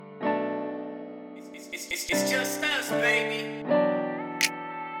It's just us, baby.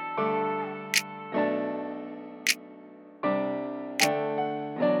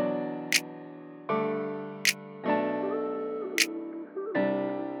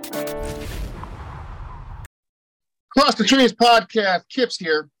 Cross the Trees podcast, Kip's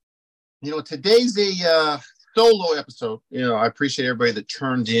here. Today's a solo episode. I appreciate everybody that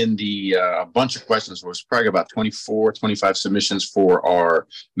turned in a bunch of questions. There's probably about 24, 25 submissions for our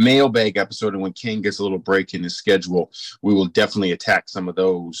mailbag episode. And when Ken gets a little break in his schedule, we will definitely attack some of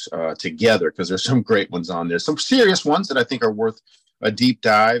those together because there's some great ones on there. Some serious ones that I think are worth a deep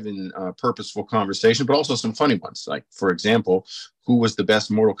dive and purposeful conversation, but also some funny ones. Like, for example, who was the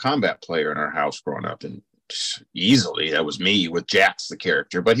best Mortal Kombat player in our house growing up? And easily that was me with Jax the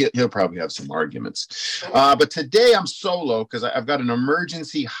character, but he'll probably have some arguments. But today I'm solo because I've got an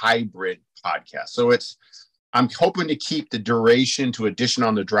emergency hybrid podcast. So I'm hoping to keep the duration to addition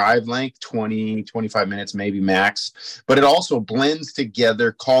on the drive length, 20, 25 minutes, maybe max. But it also blends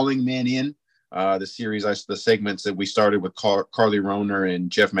together calling men in. The segments that we started with Carly Roner and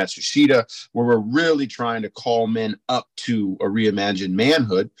Jeff Matsushita, where we're really trying to call men up to a reimagined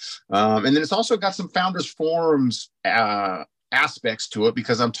manhood. And then it's also got some Founders Forums aspects to it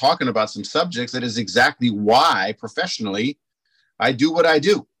because I'm talking about some subjects that is exactly why professionally I do what I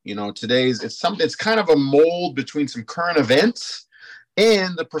do. It's kind of a mold between some current events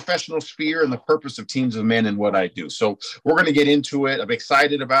and the professional sphere and the purpose of Teams of Men and what I do. So we're going to get into it. I'm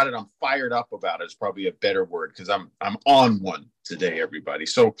excited about it. I'm fired up about it. It's probably a better word because I'm on one today, everybody.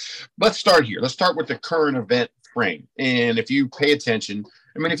 So let's start here. Let's start with the current event frame. And if you pay attention,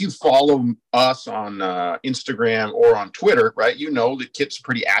 if you follow us on Instagram or on Twitter, right, you know that Kip's a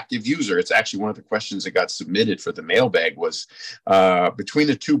pretty active user. It's actually one of the questions that got submitted for the mailbag was between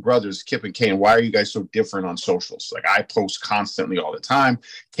the two brothers, Kip and Kane, why are you guys so different on socials? Like, I post constantly all the time.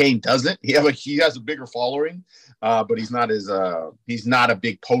 Kane doesn't. He has a bigger following, but he's not a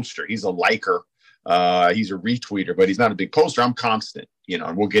big poster. He's a liker. He's a retweeter, but he's not a big poster. I'm constant,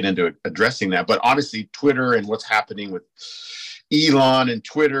 and we'll get into addressing that. But honestly, Twitter and what's happening with Elon and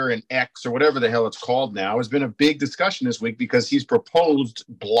Twitter and X or whatever the hell it's called now has been a big discussion this week because he's proposed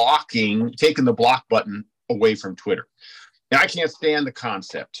taking the block button away from Twitter. And I can't stand the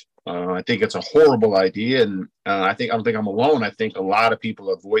concept. I think it's a horrible idea. And I don't think I'm alone. I think a lot of people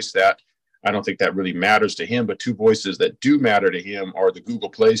have voiced that. I don't think that really matters to him, but two voices that do matter to him are the Google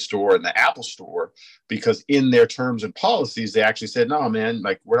Play Store and the Apple Store, because in their terms and policies, they actually said, no, man,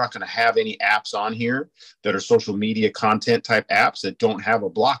 like, we're not going to have any apps on here that are social media content type apps that don't have a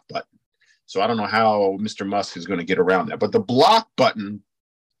block button. So I don't know how Mr. Musk is going to get around that. But the block button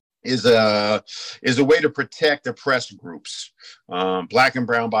is a way to protect oppressed groups, Black and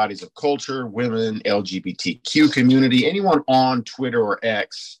brown bodies of culture, women, LGBTQ community, anyone on Twitter or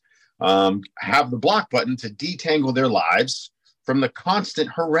X. Have the block button to detangle their lives from the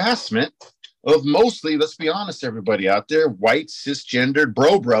constant harassment of mostly, let's be honest, everybody out there, white, cisgendered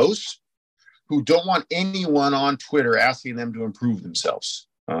bros who don't want anyone on Twitter asking them to improve themselves.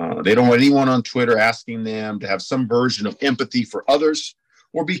 They don't want anyone on Twitter asking them to have some version of empathy for others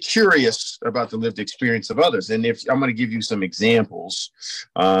or be curious about the lived experience of others. And if I'm going to give you some examples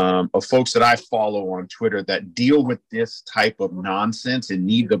of folks that I follow on Twitter that deal with this type of nonsense and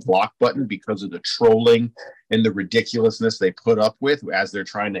need the block button because of the trolling and the ridiculousness they put up with as they're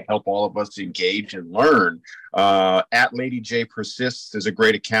trying to help all of us engage and learn. At Lady J Persists is a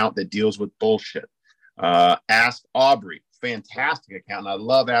great account that deals with bullshit. Ask Aubrey, fantastic account. And I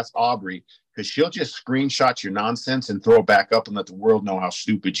love Ask Aubrey because she'll just screenshot your nonsense and throw it back up and let the world know how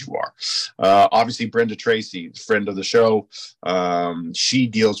stupid you are. Obviously, Brenda Tracy, friend of the show, she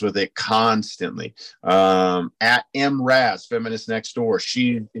deals with it constantly. At MRaz, Feminist Next Door,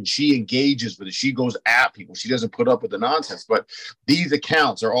 she engages with it. She goes at people. She doesn't put up with the nonsense. But these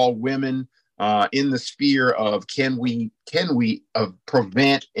accounts are all women in the sphere of can we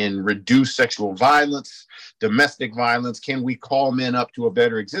prevent and reduce sexual violence, domestic violence? Can we call men up to a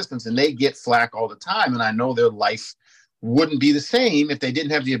better existence? And they get flack all the time. And I know their life wouldn't be the same if they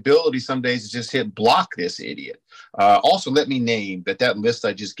didn't have the ability some days to just hit block this idiot. Also, let me name that list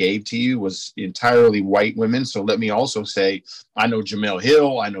I just gave to you was entirely white women. So let me also say, I know Jamel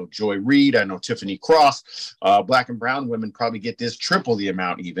Hill, I know Joy Reid, I know Tiffany Cross. Black and brown women probably get this triple the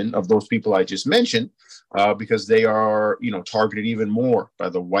amount even of those people I just mentioned because they are, targeted even more by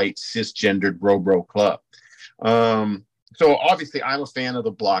the white cisgendered bro club. So obviously I'm a fan of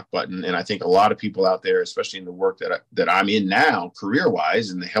the block button, and I think a lot of people out there, especially in the work that I'm in now,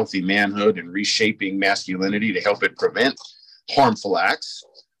 career-wise, in the healthy manhood and reshaping masculinity to help it prevent harmful acts,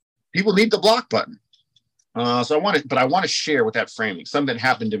 people need the block button. So I want to share with that framing something that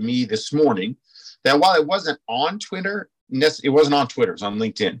happened to me this morning that while it wasn't on Twitter, it wasn't on Twitter, it was on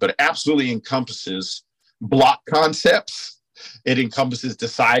LinkedIn, but it absolutely encompasses block concepts. It encompasses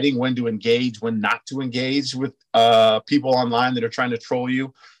deciding when to engage, when not to engage with people online that are trying to troll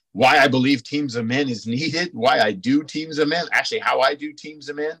you. Why I believe Teams of Men is needed. Why I do Teams of Men. Actually, how I do Teams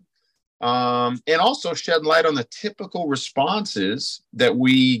of Men. And also shed light on the typical responses that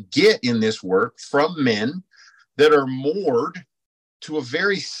we get in this work from men that are moored to a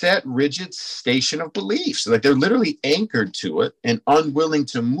very set, rigid station of beliefs. Like they're literally anchored to it and unwilling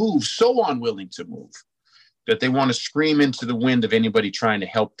to move, so unwilling to move that they want to scream into the wind of anybody trying to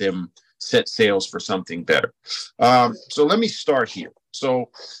help them set sails for something better. So let me start here.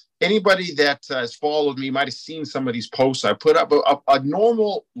 So anybody that has followed me might have seen some of these posts. I put up a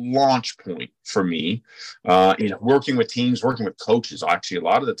normal launch point for me, working with teams, working with coaches, actually, a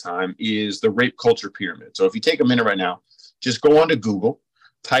lot of the time, is the rape culture pyramid. So if you take a minute right now, just go onto Google,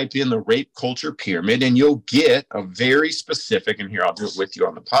 type in the rape culture pyramid, and you'll get a very specific, and here I'll do it with you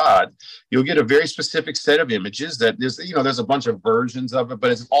on the pod, you'll get a very specific set of images that there's a bunch of versions of it,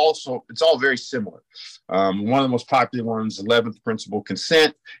 but it's all very similar. One of the most popular ones, 11th principle,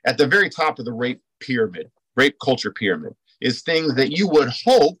 consent. At the very top of the rape culture pyramid, is things that you would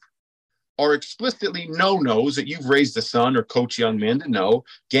hope are explicitly no-nos that you've raised a son or coach young men to know.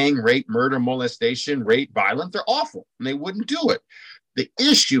 Gang rape, murder, molestation, rape, violence, they're awful, and they wouldn't do it. The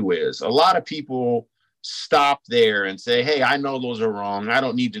issue is a lot of people stop there and say, hey, I know those are wrong. I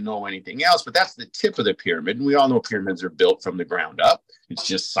don't need to know anything else. But that's the tip of the pyramid. And we all know pyramids are built from the ground up. It's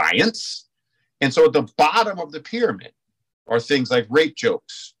just science. And so at the bottom of the pyramid are things like rape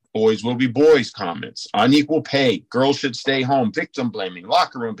jokes, boys will be boys comments, unequal pay, girls should stay home, victim blaming,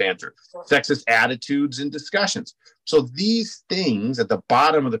 locker room banter, sexist attitudes and discussions. So these things at the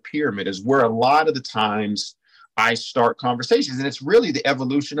bottom of the pyramid is where a lot of the times I start conversations. And it's really the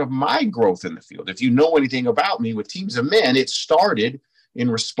evolution of my growth in the field. If you know anything about me with Teams of Men, it started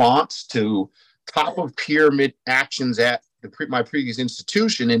in response to top of pyramid actions at my previous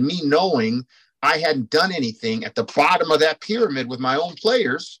institution and me knowing I hadn't done anything at the bottom of that pyramid with my own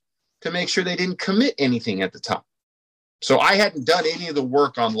players to make sure they didn't commit anything at the top. So I hadn't done any of the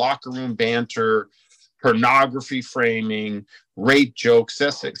work on locker room banter, pornography framing, rape jokes,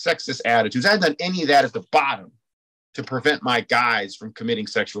 sexist attitudes. I hadn't done any of that at the bottom to prevent my guys from committing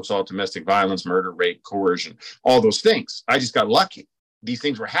sexual assault, domestic violence, murder, rape, coercion, all those things. I just got lucky. These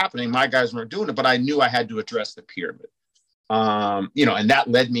things were happening. My guys weren't doing it, but I knew I had to address the pyramid. And that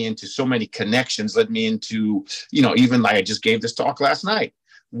led me into so many connections, led me into, even like I just gave this talk last night.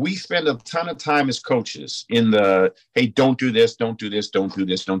 We spend a ton of time as coaches in the, hey, don't do this, don't do this, don't do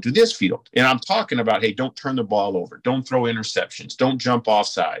this, don't do this field. And I'm talking about, hey, don't turn the ball over. Don't throw interceptions. Don't jump off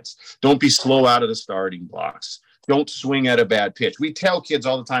sides. Don't be slow out of the starting blocks. Don't swing at a bad pitch. We tell kids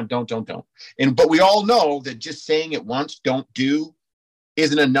all the time, don't. But we all know that just saying it once, don't do,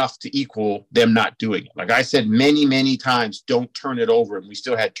 isn't enough to equal them not doing it. Like I said many, many times, don't turn it over. And we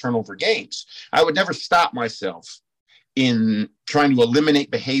still had turnover games. I would never stop myself in trying to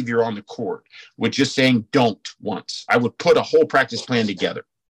eliminate behavior on the court with just saying don't once. I would put a whole practice plan together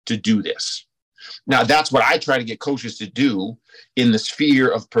to do this. Now, that's what I try to get coaches to do in the sphere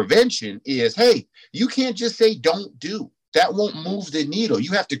of prevention is, hey, you can't just say don't do. That won't move the needle.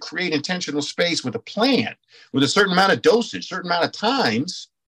 You have to create intentional space with a plan, with a certain amount of dosage, certain amount of times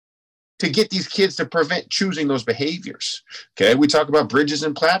to get these kids to prevent choosing those behaviors. Okay, we talk about bridges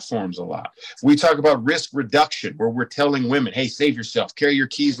and platforms a lot. We talk about risk reduction, where we're telling women, hey, save yourself, carry your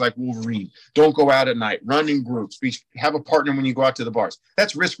keys like Wolverine, don't go out at night, run in groups, have a partner when you go out to the bars.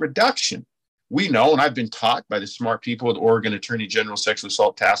 That's risk reduction. We know, and I've been taught by the smart people at the Oregon Attorney General Sexual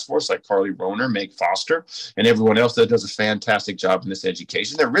Assault Task Force, like Carly Roner, Meg Foster, and everyone else that does a fantastic job in this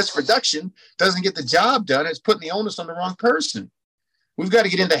education, that risk reduction doesn't get the job done. It's putting the onus on the wrong person. We've got to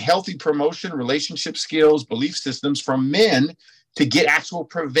get into healthy promotion, relationship skills, belief systems from men to get actual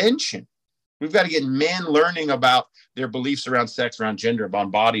prevention. We've got to get men learning about their beliefs around sex, around gender,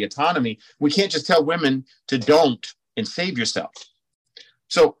 about body autonomy. We can't just tell women to don't and save yourself.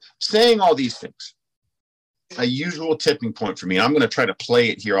 So saying all these things, a usual tipping point for me, I'm going to try to play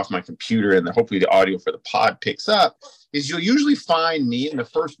it here off my computer and hopefully the audio for the pod picks up, is you'll usually find me in the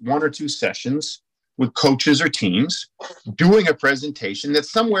first one or two sessions with coaches or teams doing a presentation that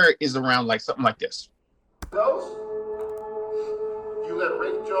somewhere is around like something like this. Those? Do you let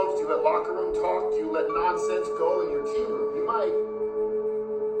rape jokes? Do you let locker room talk? Do you let nonsense go in your team room? You might,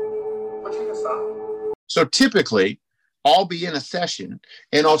 but you can stop. So typically, I'll be in a session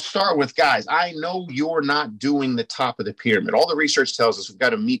and I'll start with, guys, I know you're not doing the top of the pyramid. All the research tells us we've got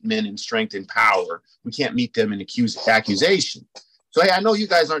to meet men in strength and power. We can't meet them in accusation. So, hey, I know you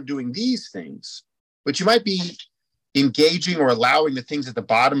guys aren't doing these things. but you might be engaging or allowing the things at the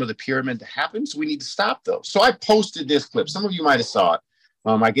bottom of the pyramid to happen. So we need to stop those. So I posted this clip. Some of you might have saw it.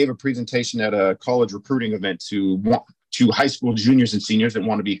 I gave a presentation at a college recruiting event to high school juniors and seniors that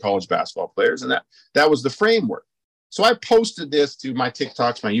want to be college basketball players. And that was the framework. So I posted this to my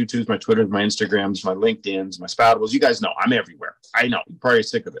TikToks, my YouTubes, my Twitters, my Instagrams, my LinkedIns, my Spoutables. You guys know I'm everywhere. I know, you're probably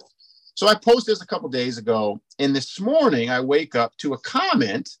sick of it. So I posted this a couple of days ago. And this morning I wake up to a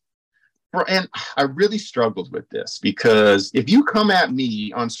comment. And I really struggled with this, because if you come at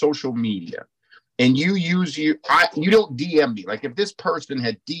me on social media and you don't DM me, like if this person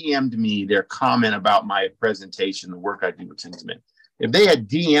had DM'd me their comment about my presentation, the work I do with Tinsman, if they had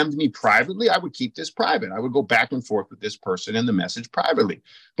DM'd me privately, I would keep this private. I would go back and forth with this person and the message privately.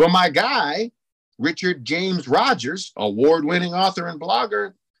 But my guy, Richard James Rogers, award-winning author and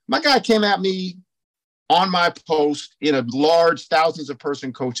blogger, my guy came at me on my post in a large thousands of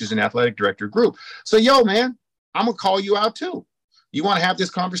person coaches and athletic director group. So, yo, man, I'm going to call you out too. You want to have this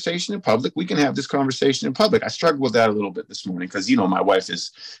conversation in public? We can have this conversation in public. I struggled with that a little bit this morning because, my wife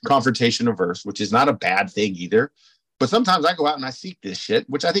is confrontation averse, which is not a bad thing either. But sometimes I go out and I seek this shit,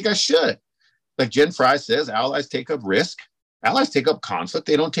 which I think I should. Like Jen Fry says, allies take up risk. Allies take up conflict.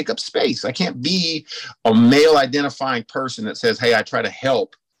 They don't take up space. I can't be a male identifying person that says, hey, I try to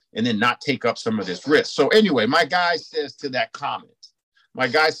help and then not take up some of this risk. So anyway, my guy says to that comment, my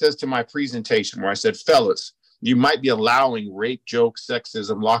guy says to my presentation where I said, fellas, you might be allowing rape jokes,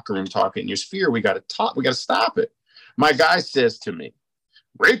 sexism, locker room talk in your sphere. We got to stop it. My guy says to me,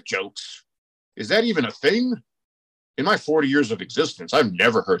 rape jokes? Is that even a thing? In my 40 years of existence, I've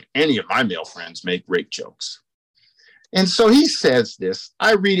never heard any of my male friends make rape jokes. And so he says this.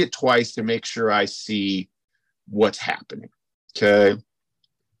 I read it twice to make sure I see what's happening. Okay.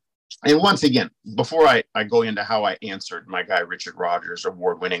 And once again, before I go into how I answered my guy, Richard Rogers,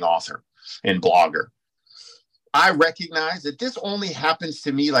 award-winning author and blogger, I recognize that this only happens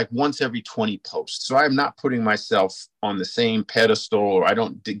to me like once every 20 posts. So I'm not putting myself on the same pedestal, or I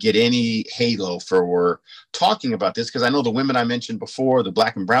don't get any halo for talking about this, because I know the women I mentioned before, the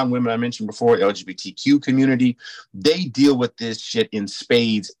Black and brown women I mentioned before, LGBTQ community, they deal with this shit in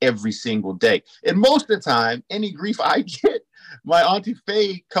spades every single day. And most of the time, any grief I get, my Auntie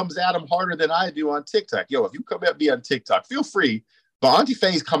Faye comes at them harder than I do on TikTok. Yo, if you come at me on TikTok, feel free, but Auntie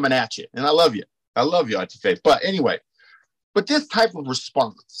Faye's coming at you. And I love you. I love you, Auntie Faye. But anyway, this type of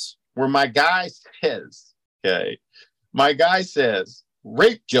response where my guy says,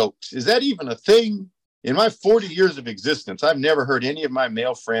 rape jokes, is that even a thing? In my 40 years of existence, I've never heard any of my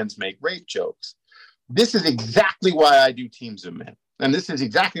male friends make rape jokes. This is exactly why I do Teams of Men. And this is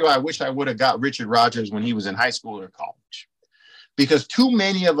exactly why I wish I would have got Richard Rogers when he was in high school or college. Because too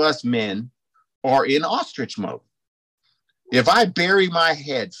many of us men are in ostrich mode. If I bury my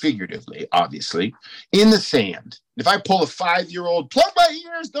head, figuratively, obviously, in the sand, if I pull a 5-year-old, plug my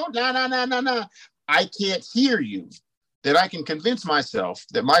ears, don't, nah, I can't hear you, then I can convince myself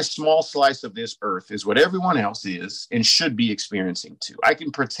that my small slice of this earth is what everyone else is and should be experiencing too. I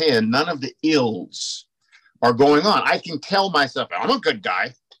can pretend none of the ills are going on. I can tell myself, I'm a good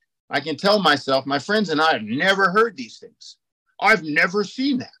guy. I can tell myself, my friends and I have never heard these things. I've never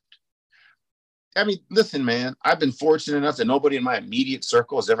seen that. I mean, listen, man, I've been fortunate enough that nobody in my immediate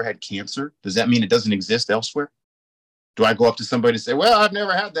circle has ever had cancer. Does that mean it doesn't exist elsewhere? Do I go up to somebody and say, well, I've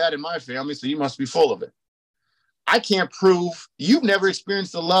never had that in my family, so you must be full of it? I can't prove you've never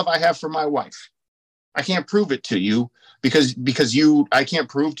experienced the love I have for my wife. I can't prove it to you because I can't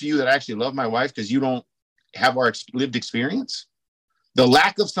prove to you that I actually love my wife because you don't have our lived experience. The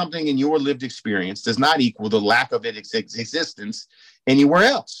lack of something in your lived experience does not equal the lack of its existence anywhere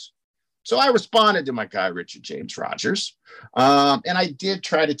else. So I responded to my guy, Richard James Rogers. And I did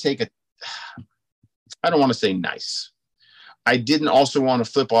try to take I don't want to say nice. I didn't also want to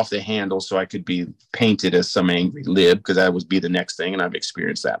flip off the handle so I could be painted as some angry lib, because that would be the next thing. And I've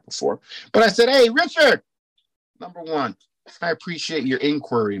experienced that before. But I said, hey, Richard, number one, I appreciate your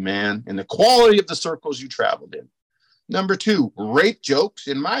inquiry, man, and the quality of the circles you traveled in. Number two, rape jokes,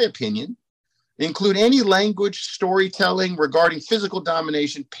 in my opinion, include any language storytelling regarding physical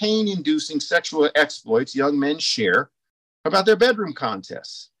domination, pain-inducing sexual exploits young men share about their bedroom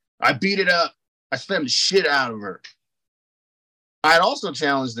contests. I beat it up. I slammed the shit out of her. I'd also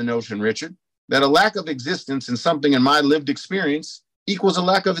challenge the notion, Richard, that a lack of existence in something in my lived experience equals a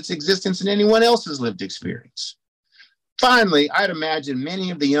lack of its existence in anyone else's lived experience. Finally, I'd imagine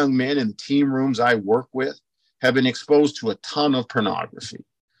many of the young men in the team rooms I work with have been exposed to a ton of pornography,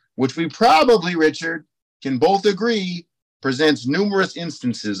 which we probably, Richard, can both agree presents numerous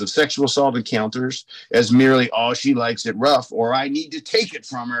instances of sexual assault encounters as merely, oh, she likes it rough, or I need to take it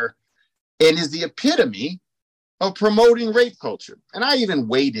from her. and is the epitome of promoting rape culture. And I even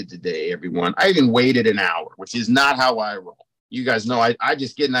waited today, everyone. I even waited an hour, which is not how I roll. You guys know I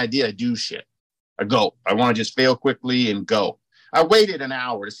just get an idea, I do shit. I go. I want to just fail quickly and go. I waited an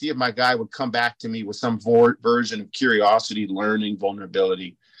hour to see if my guy would come back to me with some version of curiosity, learning,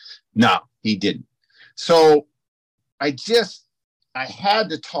 vulnerability. No, he didn't. So I had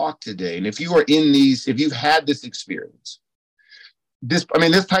to talk today. And if you've had this experience, this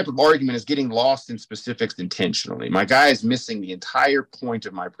type of argument is getting lost in specifics intentionally. My guy is missing the entire point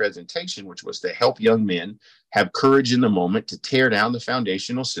of my presentation, which was to help young men have courage in the moment to tear down the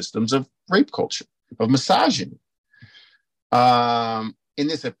foundational systems of rape culture, of misogyny. And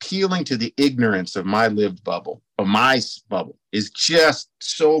this appealing to the ignorance of my lived bubble, of my bubble, is just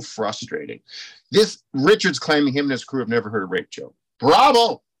so frustrating. This Richard's claiming him and his crew have never heard a rape joke.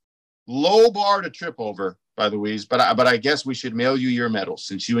 Bravo! Low bar to trip over, by the way, but I guess we should mail you your medal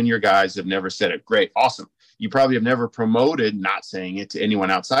since you and your guys have never said it. Great, awesome. You probably have never promoted not saying it to anyone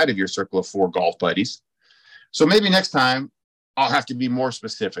outside of your circle of 4 golf buddies. So maybe next time I'll have to be more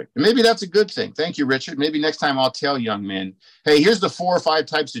specific. And maybe that's a good thing. Thank you, Richard. Maybe next time I'll tell young men, hey, here's the 4 or 5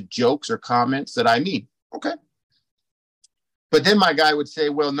 types of jokes or comments that I mean. Okay. But then my guy would say,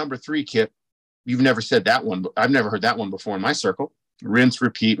 well, number 3, Kip, you've never said that one. I've never heard that one before in my circle. Rinse,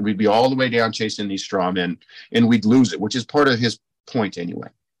 repeat, and we'd be all the way down chasing these straw men, and we'd lose it, which is part of his point anyway.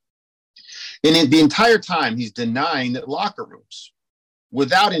 And the entire time, he's denying that locker rooms,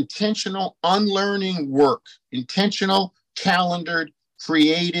 without intentional unlearning work, intentional, calendared,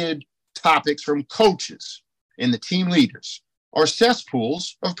 created topics from coaches and the team leaders, are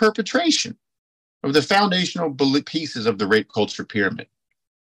cesspools of perpetration of the foundational pieces of the rape culture pyramid.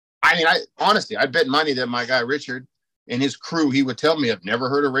 I mean, honestly, I bet money that my guy Richard and his crew, he would tell me, I've never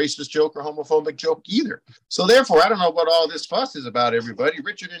heard a racist joke or homophobic joke either. So therefore, I don't know what all this fuss is about, everybody.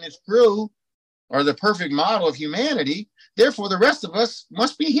 Richard and his crew are the perfect model of humanity. Therefore, the rest of us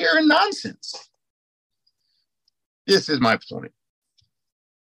must be hearing nonsense. This is my point.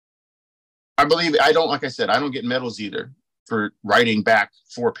 Like I said, I don't get medals either for writing back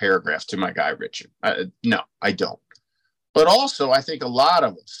 4 paragraphs to my guy, Richard. No, I don't. But also, I think a lot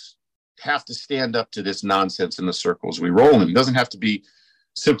of us have to stand up to this nonsense in the circles we roll in. It doesn't have to be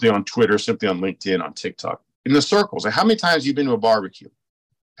simply on Twitter, simply on LinkedIn, on TikTok. In the circles, how many times have you been to a barbecue?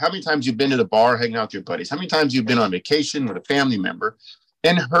 How many times you've been to the bar hanging out with your buddies? How many times you've been on vacation with a family member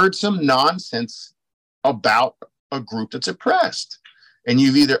and heard some nonsense about a group that's oppressed? And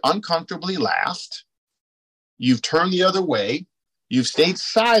you've either uncomfortably laughed, you've turned the other way, you've stayed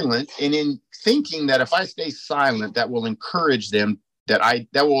silent, and in thinking that if I stay silent, that will encourage them, that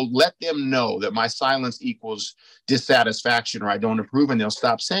will let them know that my silence equals dissatisfaction or I don't approve, and they'll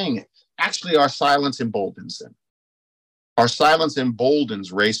stop saying it. Actually, our silence emboldens them. Our silence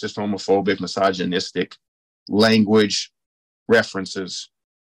emboldens racist, homophobic, misogynistic language, references,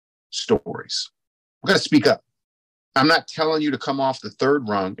 stories. We've got to speak up. I'm not telling you to come off the 3rd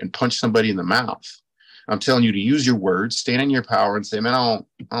rung and punch somebody in the mouth. I'm telling you to use your words, stand in your power, and say, man, I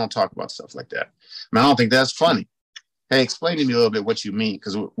don't talk about stuff like that. Man, I don't think that's funny. Hey, explain to me a little bit what you mean,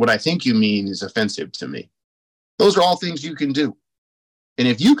 because what I think you mean is offensive to me. Those are all things you can do. And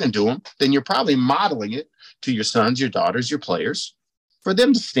if you can do them, then you're probably modeling it to your sons, your daughters, your players, for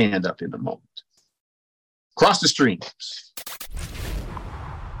them to stand up in the moment. Cross the streams.